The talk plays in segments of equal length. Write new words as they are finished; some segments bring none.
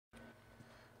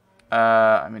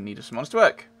I'm in need of some honest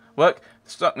work. The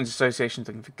Stockmen's Association's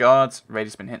looking for guards. Raid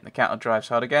has been hitting the cattle drives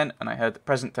hard again, and I heard that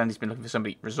President Tandy's been looking for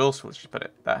somebody resourceful, as she put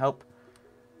it. That help?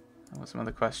 What some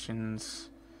other questions?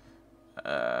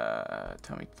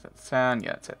 Tell me that's town.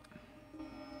 Yeah, that's it.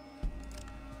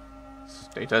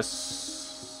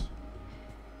 Status.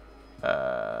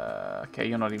 Okay,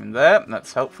 you're not even there.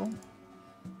 That's helpful.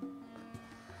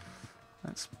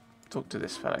 Let's talk to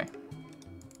this fellow.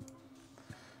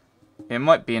 It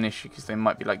might be an issue because they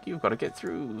might be like, you've got to get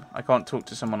through. I can't talk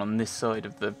to someone on this side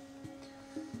of the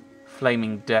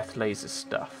flaming death laser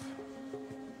stuff.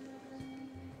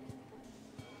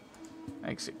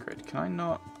 Exit grid. Can I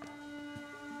not?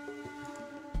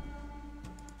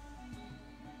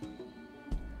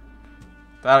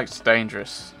 That looks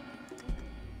dangerous.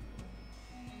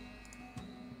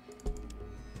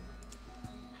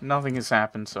 Nothing has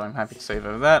happened, so I'm happy to save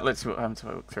over that. Let's see what happens if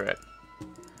I walk through it.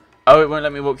 Oh, it won't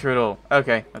let me walk through it all.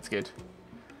 Okay, that's good.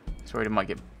 I was worried I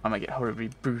might get horribly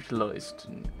brutalized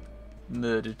and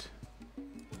murdered.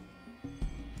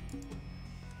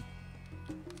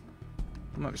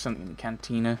 There might be something in the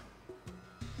cantina.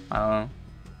 I don't know.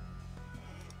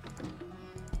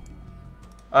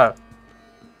 Oh.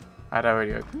 I'd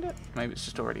already opened it? Maybe it's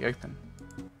just already open.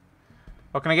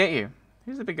 What can I get you?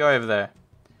 Who's the big guy over there?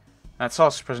 That's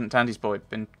Hoss, President Tandy's boy.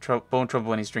 Been born trouble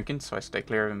when he's drinking, so I stay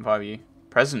clear of him if I were you.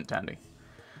 President Tandy.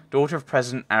 Daughter of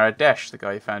President Aradesh, the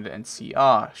guy who founded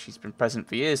NCR. She's been president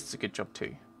for years. It's a good job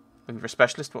too. Looking for a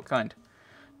specialist? What kind?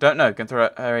 Don't know.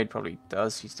 Gunther her aide probably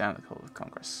does. He's down at the Hall of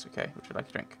Congress. Okay, would you like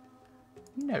a drink?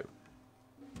 No.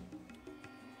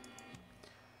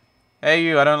 Hey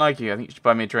you, I don't like you. I think you should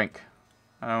buy me a drink.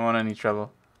 I don't want any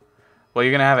trouble. Well,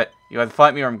 you're going to have it. You either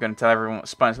fight me or I'm going to tell everyone what a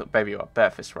spineless little baby you are. Bare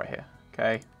fist right here.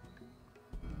 Okay?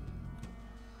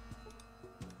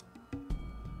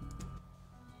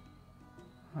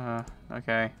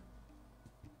 Okay.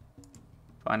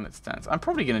 Fine, let's dance. I'm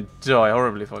probably going to die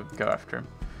horribly if I go after him.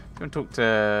 I'm going to talk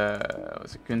to...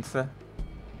 was it Gunther?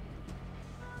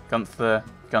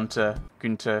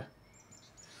 Gunther.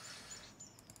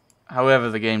 However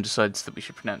the game decides that we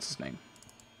should pronounce his name.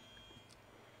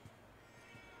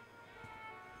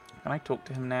 Can I talk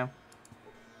to him now?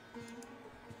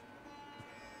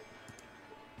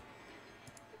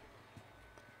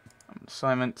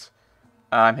 Assignment.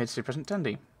 I'm here to see President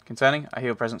Tandy. Concerning, I hear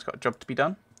your President's got a job to be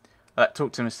done.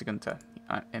 Talk to Mr. Gunther.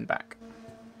 In back.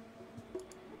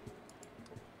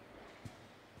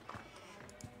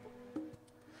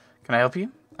 Can I help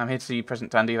you? I'm here to see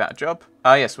President Tandy about a job.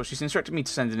 Ah, yes. Well, she's instructed me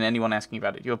to send in anyone asking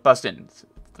about it. You're buzzed in. It's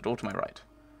the door to my right.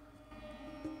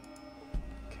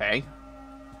 Okay.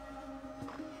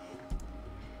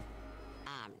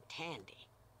 I'm Tandy,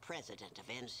 President of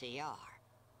NCR.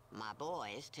 My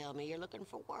boys tell me you're looking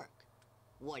for work.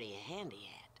 What are you handy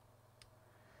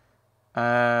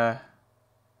at?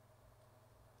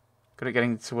 Good at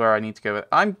getting to where I need to go.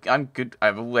 I'm good. I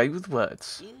have a way with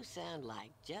words. You sound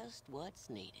like just what's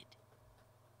needed.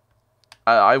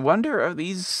 I wonder, are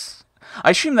these... I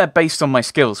assume they're based on my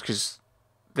skills, because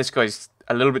this guy's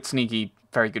a little bit sneaky,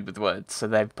 very good with words, so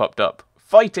they've popped up.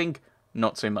 Fighting,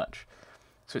 not so much.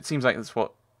 So it seems like that's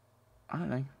what... I don't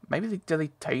know. Maybe do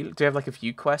you have like a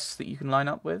few quests that you can line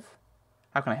up with?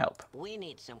 How can I help? We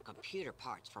need some computer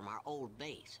parts from our old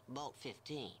base, Vault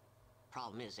 15.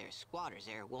 Problem is there's squatters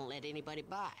there who won't let anybody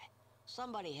by.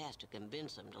 Somebody has to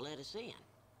convince them to let us in,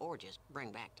 or just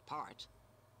bring back the parts.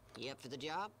 You up for the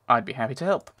job? I'd be happy to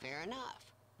help. Fair enough.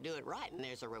 Do it right and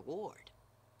there's a reward.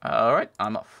 Alright,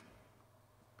 I'm off.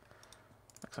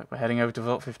 Looks like we're heading over to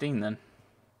Vault 15 then.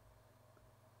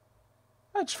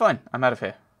 That's fine. I'm out of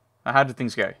here. How did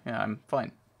things go? Yeah, I'm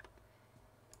fine.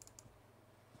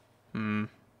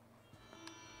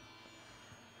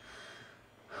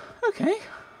 Okay.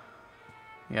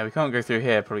 Yeah, we can't go through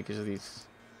here probably because of these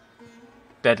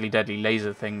deadly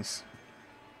laser things.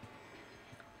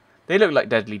 They look like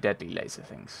deadly laser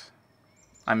things.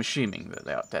 I'm assuming that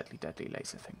they are deadly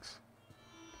laser things.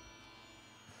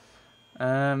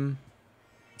 Do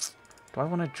I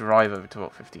want to drive over to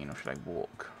Vault 15 or should I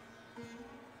walk?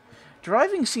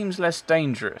 Driving seems less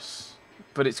dangerous,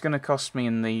 but it's going to cost me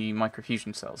in the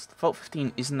microfusion cells. The Vault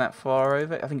 15 isn't that far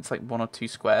over. I think it's like 1 or 2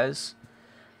 squares,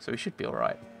 so we should be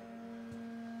alright.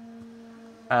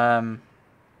 Yeah,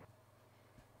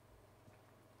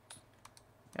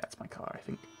 it's my car, I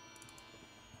think.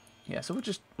 Yeah, so we'll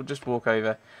just walk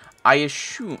over. I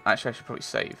assume... Actually, I should probably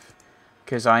save.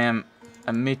 Because I am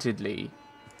admittedly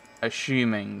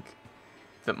assuming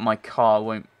that my car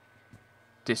won't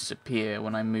disappear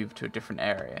when I move to a different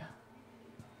area.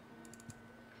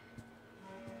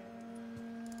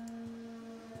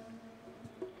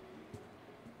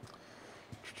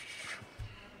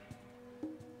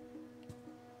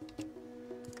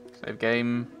 Save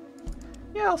game.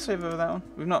 Yeah, I'll save over that one.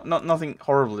 We've nothing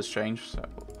horrible has changed, so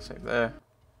we'll save there.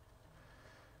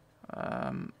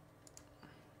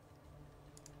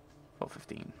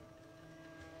 15.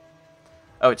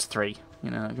 Oh, it's 3.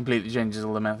 You know, it completely changes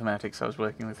all the mathematics I was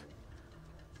working with.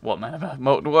 What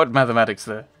mathematics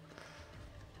there?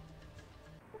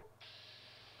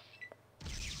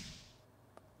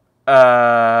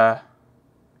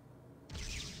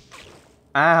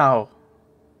 Ow.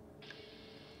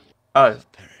 Oh.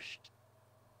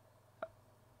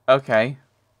 Okay.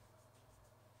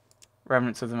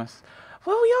 Remnants of the mess.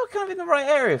 Well, we are kind of in the right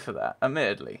area for that,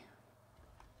 admittedly.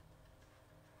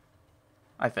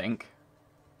 I think.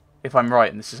 If I'm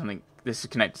right, and this is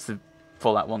connected to the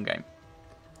Fallout 1 game.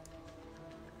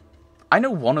 I know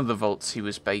one of the vaults he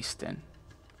was based in.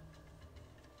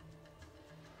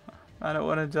 I don't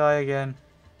want to die again.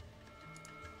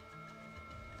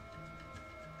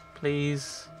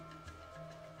 Please.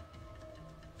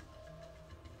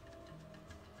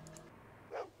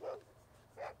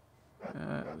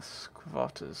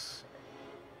 Squatters.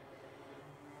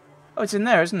 Oh, it's in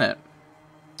there, isn't it?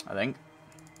 I think.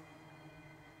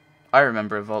 I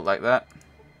remember a vault like that.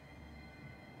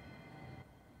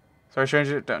 Sorry,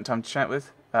 stranger, don't have time to chat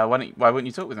with. Why wouldn't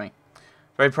you talk with me?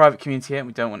 Very private community here, and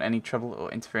we don't want any trouble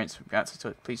or interference from outside to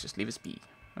it. Please just leave us be.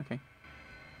 Okay.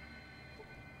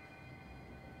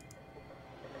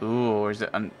 Ooh, or is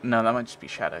it... no, that might just be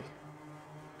Shadow.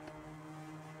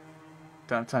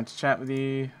 Don't have time to chat with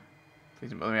you. Please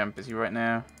don't bother me, I'm busy right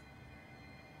now.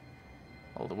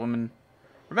 Older woman.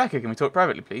 Rebecca, can we talk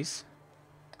privately, please?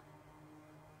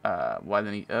 Why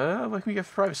the need... where can we go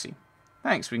for privacy?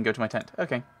 Thanks, we can go to my tent.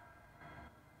 Okay.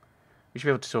 We should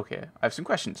be able to talk here. I have some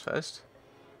questions first.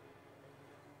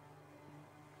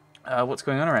 What's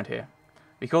going on around here?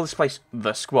 We call this place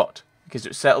the Squat, because it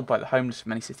was settled by the homeless of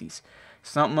many cities.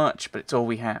 It's not much, but it's all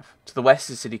we have. To the west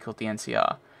is a city called the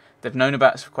NCR. They've known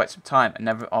about us for quite some time, and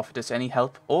never offered us any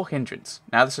help or hindrance.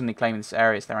 Now they're suddenly claiming this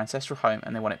area is their ancestral home,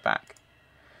 and they want it back.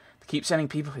 They keep sending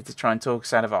people here to try and talk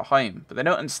us out of our home, but they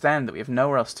don't understand that we have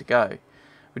nowhere else to go.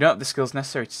 We don't have the skills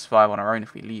necessary to survive on our own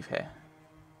if we leave here.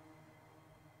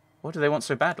 What do they want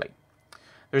so badly?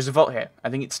 There is a vault here. I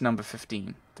think it's number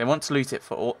 15. They want to loot it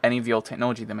for any of the old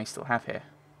technology they may still have here.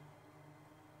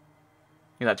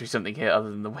 You'll have to do something here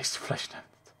other than the waste of flesh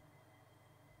notes.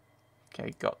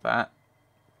 Okay, got that.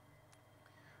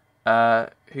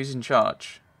 Who's in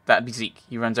charge? That'd be Zeke.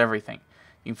 He runs everything.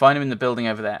 You can find him in the building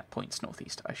over there. Points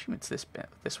northeast. I assume it's this bit,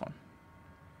 this one.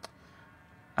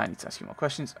 I need to ask you more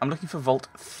questions. I'm looking for Vault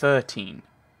 13. Do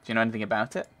you know anything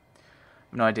about it? I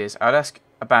have no ideas. I would ask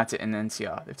about it in the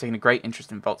NCR. They've taken a great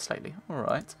interest in vaults lately.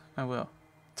 Alright, I will.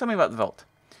 Tell me about the vault.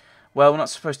 Well, we're not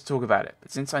supposed to talk about it,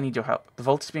 but since I need your help, the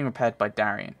vault is being repaired by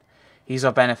Darian. He's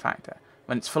our benefactor.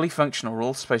 When it's fully functional, we're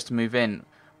all supposed to move in,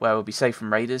 where we'll be safe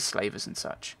from raiders, slavers, and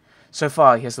such. So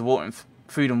far, he has the water and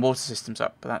food and water systems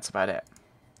up, but that's about it.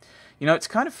 You know, it's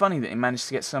kind of funny that he managed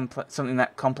to get something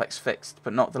that complex fixed,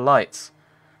 but not the lights.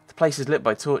 The place is lit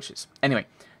by torches. Anyway,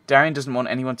 Darian doesn't want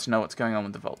anyone to know what's going on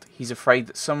with the vault. He's afraid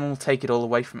that someone will take it all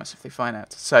away from us if they find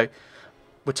out. So,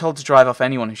 we're told to drive off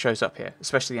anyone who shows up here,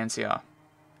 especially the NCR.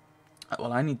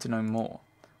 Well, I need to know more.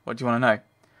 What do you want to know?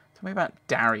 Tell me about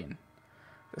Darian.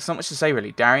 There's not much to say,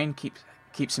 really. Darian keeps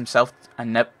to himself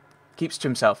and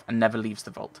never leaves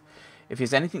the vault. If he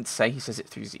has anything to say, he says it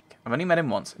through Zeke. I've only met him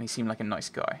once, and he seemed like a nice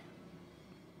guy.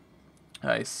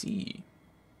 I see.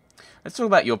 Let's talk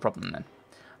about your problem, then.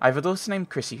 I have a daughter named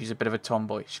Chrissy who's a bit of a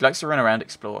tomboy. She likes to run around,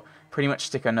 explore, pretty much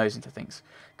stick her nose into things.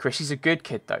 Chrissy's a good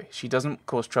kid, though. She doesn't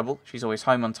cause trouble, she's always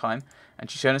home on time, and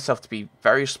she's shown herself to be a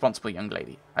very responsible young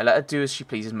lady. I let her do as she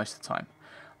pleases most of the time.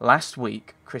 Last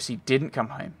week, Chrissy didn't come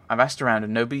home. I've asked around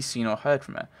and nobody's seen or heard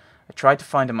from her. I tried to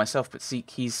find her myself, but Zeke,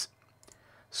 he's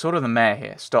sort of the mayor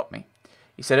here, stopped me.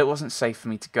 He said it wasn't safe for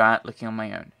me to go out looking on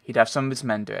my own. He'd have some of his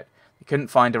men do it. They couldn't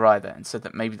find her either, and said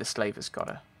that maybe the slavers got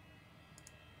her.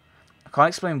 I can't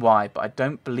explain why, but I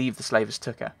don't believe the slavers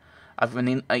took her. I've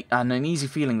an uneasy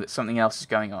feeling that something else is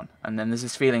going on, and then there's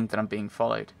this feeling that I'm being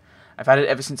followed. I've had it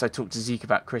ever since I talked to Zeke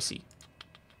about Chrissy.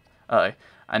 Uh-oh.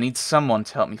 I need someone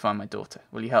to help me find my daughter.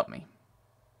 Will you help me?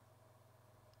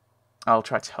 I'll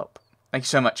try to help. Thank you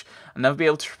so much. I'll never be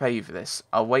able to repay you for this.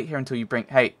 I'll wait here until you bring...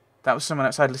 Hey, that was someone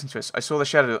outside listening to us. I saw the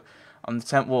shadow on the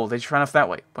tent wall. They just ran off that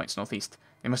way. Points northeast.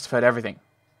 They must have heard everything.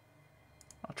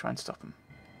 I'll try and stop them.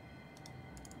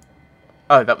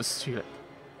 Oh, that was stupid.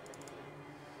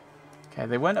 Okay,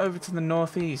 they went over to the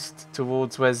northeast,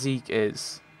 towards where Zeke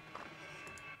is.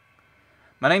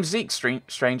 My name's Zeke,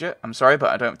 stranger. I'm sorry, but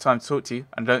I don't have time to talk to you.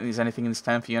 I don't think there's anything in this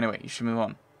town for you anyway. You should move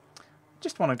on.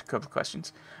 Just wanted a couple of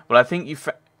questions. Well, I think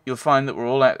you'll find that we're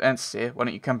all out answers here. Why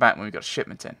don't you come back when we've got a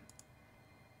shipment in?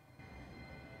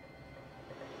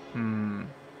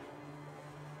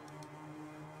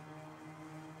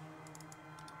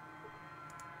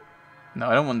 No,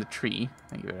 I don't want the tree.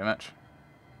 Thank you very much.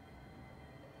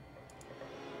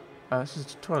 Oh, this is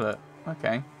the toilet.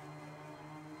 Okay.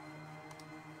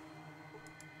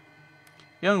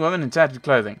 Young woman in tattered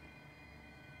clothing.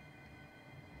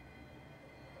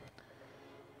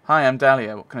 Hi, I'm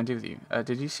Dahlia. What can I do with you?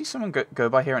 Did you see someone go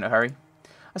by here in a hurry?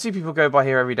 I see people go by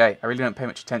here every day. I really don't pay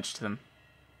much attention to them.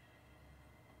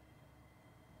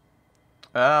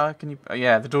 Can you...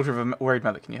 yeah, the daughter of a worried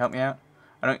mother. Can you help me out?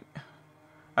 I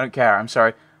don't care. I'm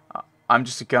sorry. I'm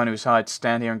just a gun who was hired to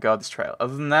stand here and guard this trail.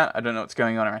 Other than that, I don't know what's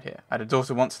going on around here. I had a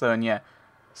daughter once, though, and yeah,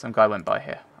 some guy went by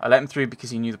here. I let him through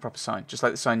because he knew the proper sign, just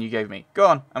like the sign you gave me. Go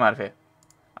on. I'm out of here.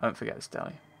 I don't forget this,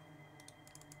 Dahlia.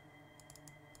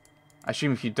 I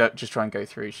assume if you don't just try and go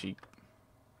through, she...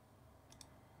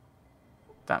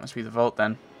 That must be the vault,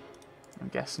 then. I'm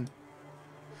guessing.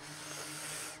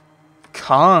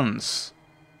 Khans.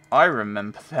 I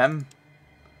remember them.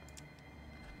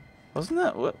 Wasn't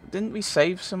that... What, didn't we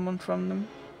save someone from them?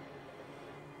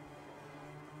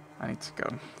 I need to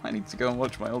go. I need to go and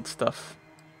watch my old stuff.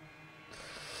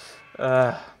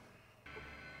 I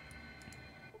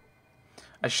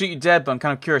shoot you dead, but I'm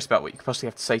kind of curious about what you could possibly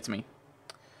have to say to me.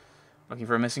 Looking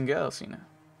for a missing girl, Cena.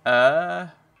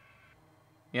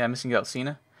 Yeah, missing girl,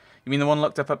 Cena. You mean the one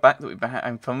locked up back that we've been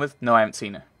having fun with? No, I haven't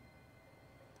seen her.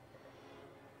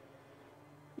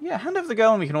 Yeah, hand over the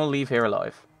girl and we can all leave here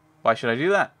alive. Why should I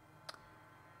do that?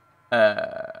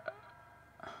 I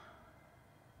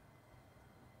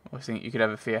think you could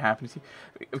have a fear happening to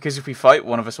you. Because if we fight,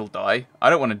 one of us will die. I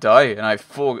don't want to die, and I have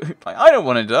 4... Like, I don't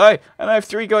want to die, and I have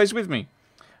 3 guys with me.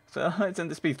 So let's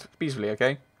end this peacefully,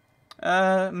 okay?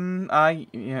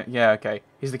 Yeah, okay.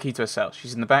 Here's the key to her cell.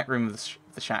 She's in the back room of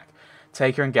the shack.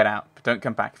 Take her and get out, but don't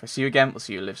come back. If I see you again, we'll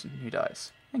see who lives and who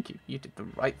dies. Thank you. You did the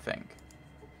right thing.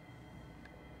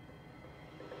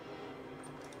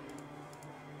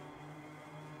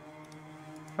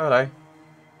 Hello.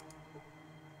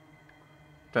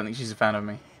 Don't think she's a fan of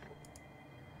me.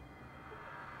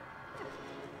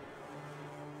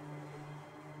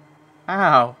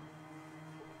 Ow.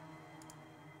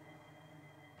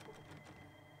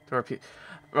 Door appears.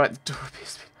 Right, the door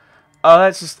appears to be... Oh,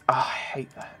 that's just... Oh, I hate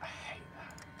that. I hate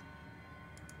that.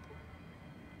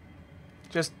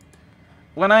 Just...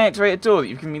 When I activate a door that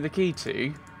you've given me the key to, if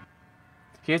you're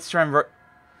here to try and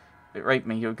rape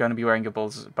me, you're going to be wearing your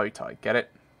balls as a bow tie. Get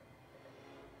it?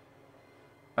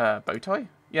 Bow tie?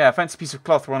 Yeah, a fancy piece of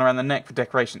cloth worn around the neck for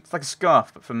decoration. It's like a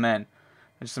scarf, but for men.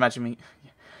 And just imagine me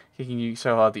kicking you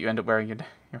so hard that you end up wearing your neck.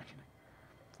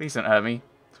 Please don't hurt me.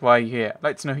 That's why you're here. I'd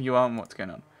like to know who you are and what's going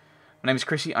on. My name is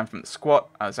Chrissy. I'm from the squat.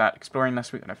 I was out exploring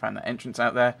last week and I found that entrance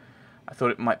out there. I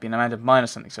thought it might be an abandoned mine or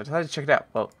something, so I decided to check it out.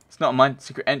 Well, it's not a mine. It's a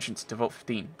secret entrance to Vault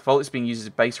 15. The vault is being used as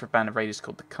a base for a band of raiders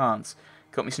called the Khans.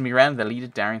 Got me sending me around. Their leader,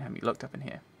 Darian, had me locked up in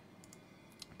here.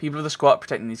 People of the squat are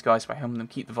protecting these guys by helping them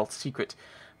keep the vault a secret,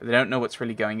 but they don't know what's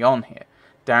really going on here.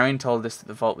 Darian told us that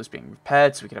the vault was being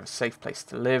repaired so we could have a safe place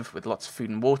to live with lots of food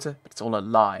and water, but it's all a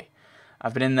lie.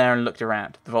 I've been in there and looked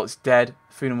around. The vault is dead.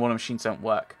 The food and water machines don't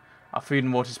work. Our food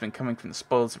and water has been coming from the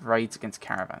spoils of raids against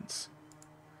caravans.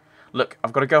 Look,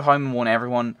 I've got to go home and warn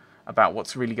everyone about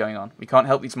what's really going on. We can't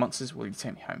help these monsters. Will you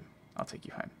take me home? I'll take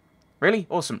you home. Really?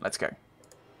 Awesome. Let's go.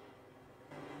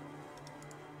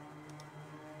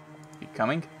 You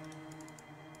coming?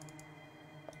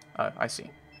 Oh, I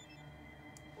see.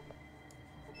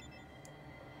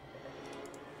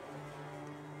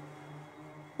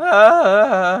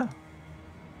 Ah!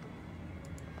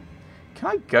 Can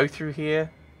I go through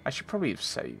here? I should probably have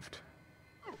saved.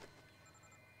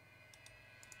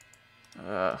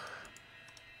 Ugh.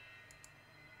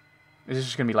 Is this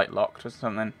just going to be, like, locked or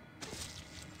something?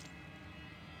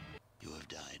 You have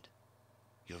died.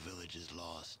 Your village is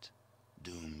lost,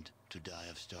 doomed to die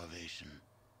of starvation.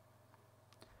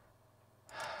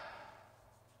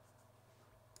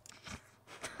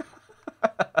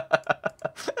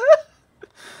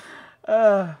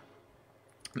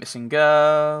 Missing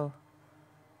girl.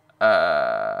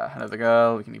 Another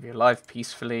girl. We can leave you alive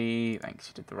peacefully. Thanks,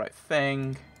 you did the right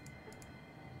thing.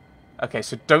 Okay,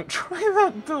 so don't try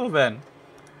that door then.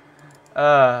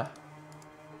 I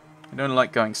don't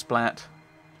like going splat.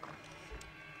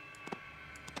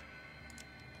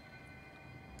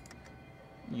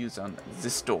 Use on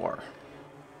this door.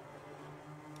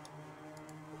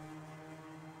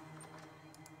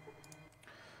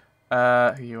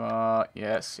 Who you are?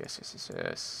 Yes.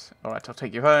 Alright, I'll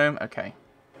take you home. Okay.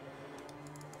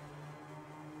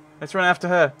 Let's run after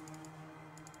her.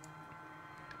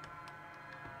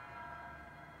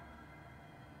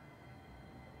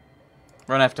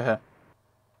 Run after her.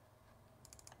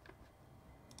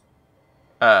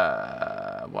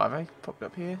 Why have I popped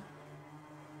up here?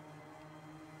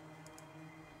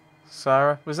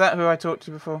 Sarah? Was that who I talked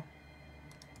to before?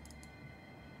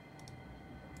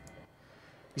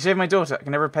 You saved my daughter. I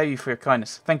can never repay you for your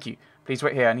kindness. Thank you. Please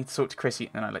wait here. I need to talk to Chrissy,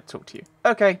 and then I'd like to talk to you.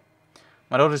 Okay.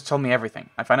 My daughter's told me everything.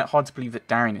 I find it hard to believe that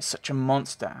Darian is such a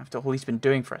monster after all he's been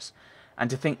doing for us. And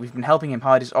to think we've been helping him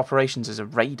hide his operations as a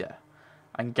raider.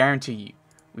 I can guarantee you,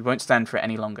 we won't stand for it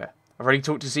any longer. I've already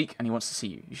talked to Zeke, and he wants to see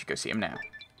you. You should go see him now.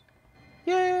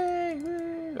 Yay!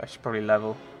 Woo. I should probably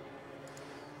level.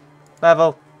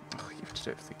 Level! Oh, you have to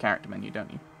do it for the character menu,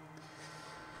 don't you?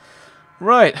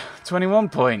 Right, 21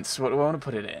 points. What do I want to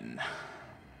put it in?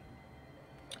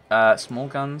 Small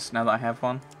guns, now that I have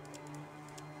one.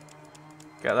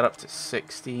 Get that up to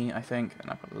 60, I think.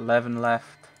 And I've got 11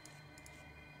 left.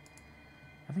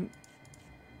 I think...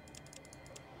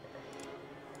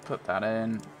 Put that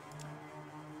in.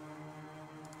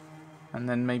 And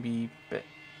then maybe a bit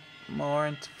more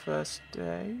into first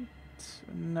aid.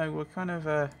 No, we're kind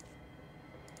of...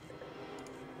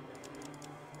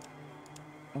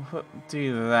 We'll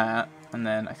do that, and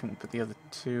then I think we'll put the other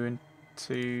two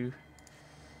into...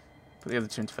 Put the other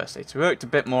two into first aid. So we worked a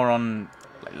bit more on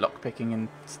like lockpicking and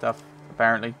stuff,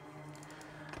 apparently.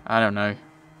 I don't know.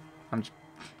 I'm just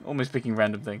almost picking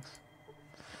random things.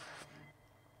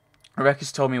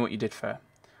 Rebecca's told me what you did for her.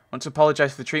 I want to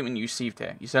apologise for the treatment you received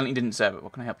here. You certainly didn't deserve it.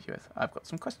 What can I help you with? I've got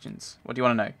some questions. What do you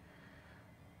want to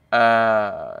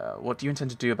know? What do you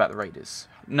intend to do about the raiders?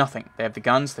 Nothing. They have the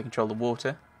guns, they control the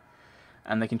water,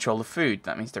 and they control the food.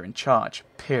 That means they're in charge.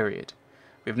 Period.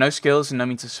 We have no skills and no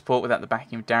means of support without the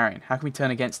backing of Darian. How can we turn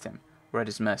against him? We're at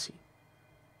his mercy.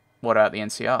 What about the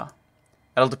NCR?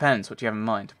 It all depends. What do you have in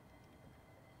mind?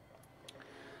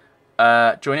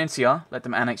 Join NCR, let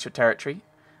them annex your territory,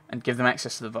 and give them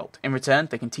access to the vault. In return,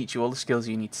 they can teach you all the skills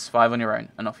you need to survive on your own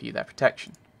and offer you their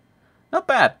protection. Not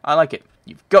bad. I like it.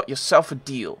 You've got yourself a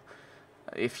deal.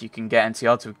 If you can get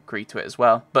NCR to agree to it as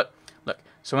well. But, look,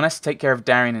 someone has to take care of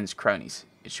Darian and his cronies.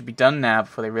 It should be done now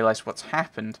before they realise what's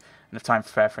happened and have time to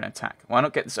prepare for an attack. Why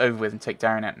not get this over with and take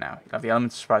Darian out now? You'll have the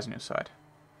element of surprise on your side.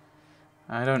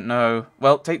 I don't know.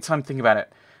 Well, take time to think about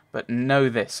it. But know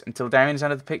this. Until Darian is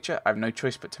out of the picture, I have no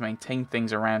choice but to maintain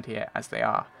things around here as they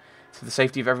are. For the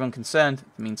safety of everyone concerned,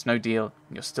 it means no deal,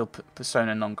 and you're still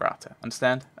persona non grata.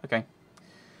 Understand? Okay.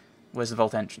 Where's the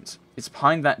vault entrance? It's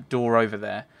behind that door over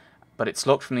there, but it's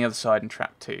locked from the other side and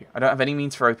trapped too. I don't have any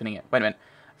means for opening it. Wait a minute.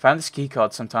 I found this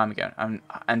keycard some time ago, and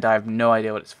I have no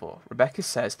idea what it's for. Rebecca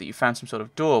says that you found some sort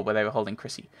of door where they were holding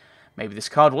Chrissy. Maybe this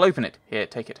card will open it. Here,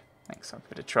 take it. Thanks, I'll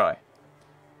give it a try.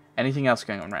 Anything else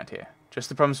going on around here? Just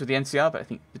the problems with the NCR, but I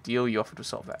think the deal you offered will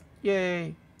solve that.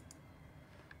 Yay!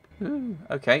 Ooh,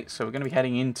 okay, so we're going to be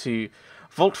heading into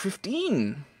Vault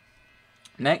 15.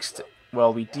 Next,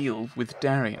 while we deal with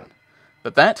Darian.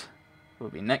 But that will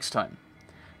be next time.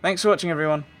 Thanks for watching,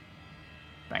 everyone.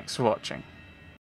 Thanks for watching.